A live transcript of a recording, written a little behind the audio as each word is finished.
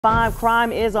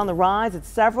Crime is on the rise at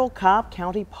several Cobb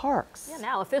County parks. Yeah,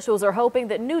 now officials are hoping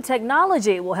that new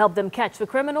technology will help them catch the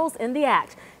criminals in the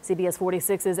act. CBS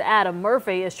 46's Adam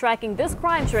Murphy is tracking this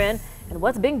crime trend and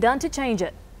what's being done to change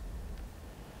it.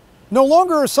 No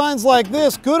longer are signs like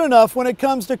this good enough when it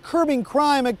comes to curbing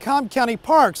crime at Cobb County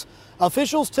parks.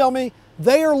 Officials tell me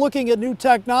they are looking at new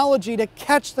technology to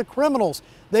catch the criminals.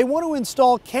 They want to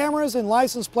install cameras and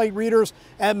license plate readers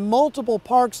at multiple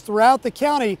parks throughout the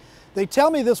county. They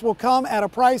tell me this will come at a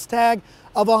price tag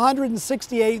of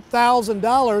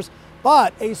 $168,000,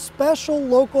 but a special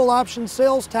local option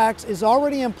sales tax is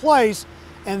already in place,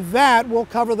 and that will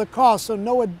cover the cost, so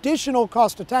no additional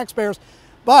cost to taxpayers.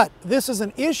 But this is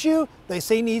an issue they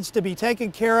say needs to be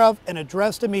taken care of and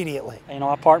addressed immediately.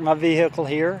 I park my vehicle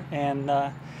here, and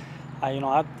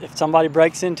if somebody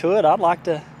breaks into it, I'd like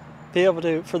to be able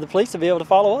to, for the police to be able to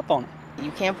follow up on it.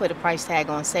 You can't put a price tag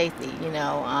on safety,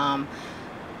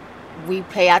 We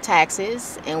pay our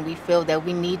taxes, and we feel that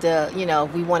we need to,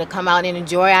 we want to come out and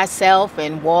enjoy ourselves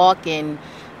and walk and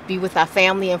be with our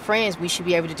family and friends. We should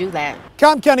be able to do that.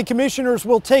 Cobb County commissioners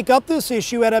will take up this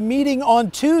issue at a meeting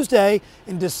on Tuesday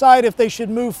and decide if they should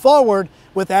move forward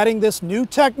with adding this new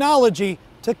technology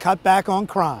to cut back on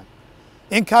crime.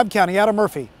 In Cobb County, Adam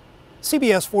Murphy,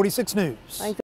 CBS 46 News.